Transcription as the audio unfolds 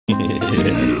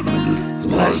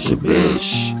life's a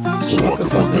bitch, so I can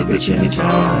fuck that bitch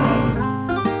anytime.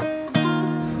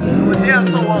 Yeah,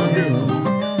 so on this.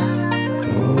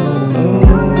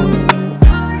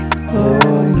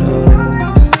 Oh no,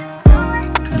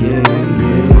 yeah.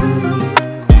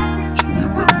 So you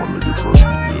better, my nigga, trust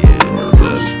me. Yeah,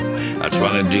 look, I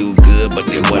tryna do good, but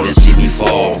they wanna see me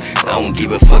fall. I don't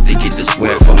give a fuck, they get the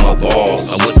sweat from my balls.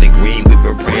 I'm with the green, we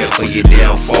prepare for your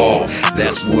downfall.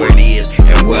 That's where it is,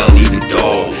 and where I'll leave it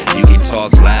all. You can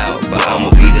talk loud, but I'ma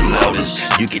be the loudest.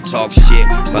 You can talk shit,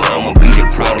 but I'ma be the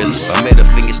proudest. My middle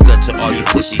finger stuck to all you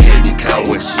pussy hating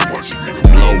cowards.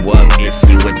 Blow up if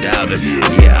you a doubter.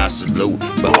 Yeah, I salute,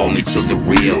 but only to the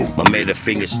real. My middle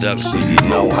finger stuck, so you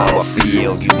know how I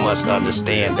feel. You must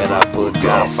understand that I put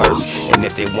God first. And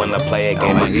if they wanna play a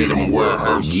game, I hit them word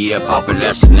hurt. Yeah, Papa,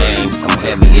 that's the name. I'm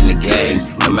heavy in the game.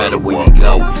 No matter where you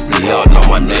go, they all know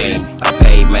my name. I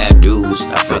paid mad dues,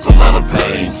 I felt a lot of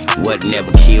pain. What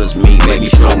never kills me, make me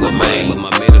stronger, man. But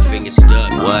my middle finger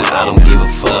stuck, what? I don't give a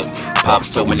fuck.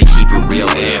 Pops told me to keep it real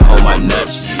and hold my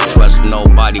nuts. Trust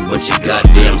nobody but your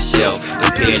goddamn self.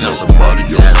 Depending on somebody,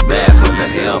 that's bad for your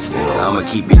health. I'ma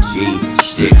keep it G,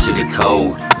 stick to the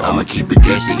code. I'ma keep it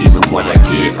gangsta even when I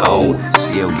get old.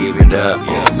 Still give it up,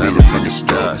 middle finger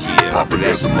stuck. Papa,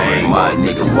 that's the name, my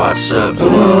nigga, what's up?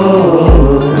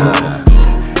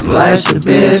 Life's a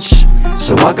bitch,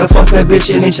 so I can fuck that bitch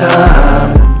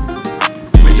anytime.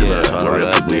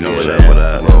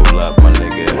 Roll up, my nigga.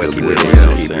 Let's keep it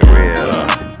real, keep it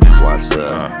real. What's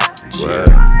up?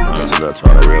 What's up,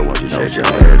 talk real once you take your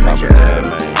hair, PAPADAD,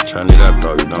 man. Turn it up,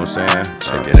 though, you know what I'm saying?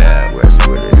 Check it out, where's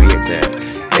with it? Get that.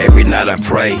 Every night I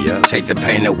pray, take the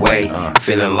pain away.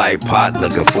 Feeling like pot,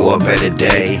 looking for a better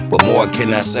day. What more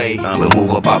can I say? But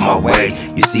move up out my way.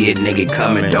 You see a nigga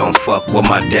coming, don't fuck with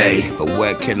my day. But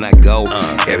where can I go?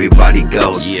 Everybody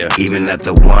goes, even at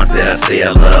the ones that I say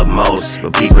I love most.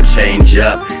 But people change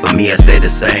up, but me I stay the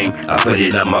same. I put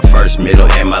it on my first, middle,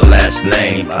 and my last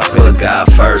name. I put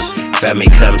God first, family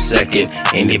comes second.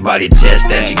 Anybody test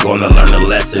that, you gonna learn a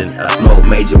lesson. I smoke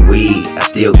major weed, I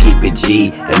still keep it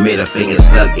G. And middle finger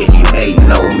stuck if you hate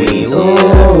no me.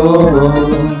 Oh,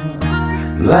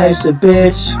 life's a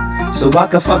bitch, so I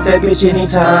can fuck that bitch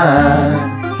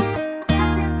anytime.